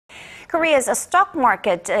Korea's stock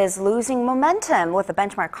market is losing momentum, with the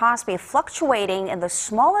benchmark KOSPI fluctuating in the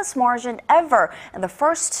smallest margin ever in the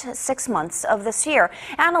first 6 months of this year.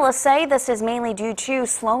 Analysts say this is mainly due to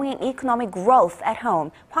slowing economic growth at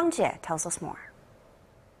home. Hwang Ji-hye tells us more.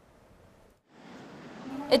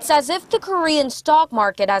 It's as if the Korean stock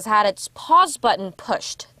market has had its pause button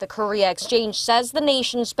pushed. The Korea Exchange says the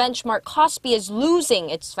nation's benchmark KOSPI is losing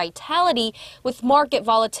its vitality, with market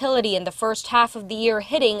volatility in the first half of the year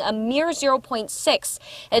hitting a mere 0.6,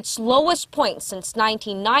 its lowest point since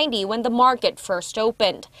 1990 when the market first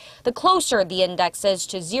opened. The closer the index is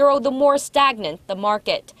to zero, the more stagnant the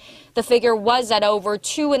market. The figure was at over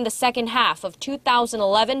 2 in the second half of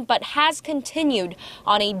 2011, but has continued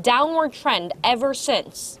on a downward trend ever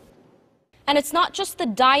since. And it's not just the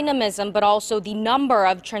dynamism, but also the number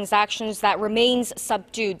of transactions that remains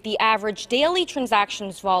subdued. The average daily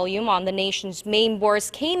transactions volume on the nation's main bourse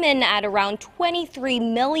came in at around 23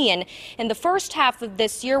 million in the first half of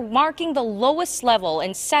this year, marking the lowest level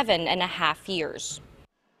in 7.5 years.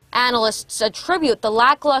 Analysts attribute the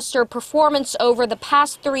lackluster performance over the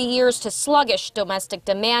past 3 years to sluggish domestic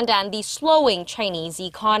demand and the slowing Chinese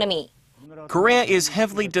economy. Korea is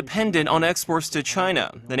heavily dependent on exports to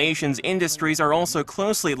China. The nation's industries are also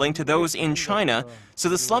closely linked to those in China, so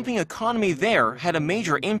the slumping economy there had a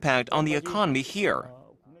major impact on the economy here.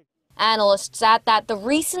 Analysts add that the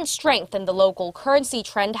recent strength in the local currency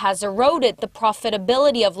trend has eroded the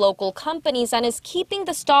profitability of local companies and is keeping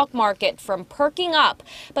the stock market from perking up,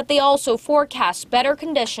 but they also forecast better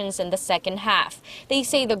conditions in the second half. They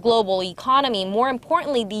say the global economy, more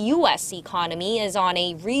importantly the U.S. economy, is on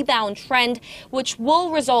a rebound trend, which will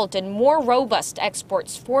result in more robust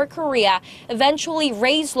exports for Korea, eventually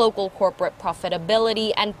raise local corporate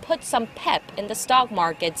profitability and put some pep in the stock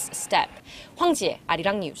market's step. Hwang Ji-hye,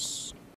 Arirang News.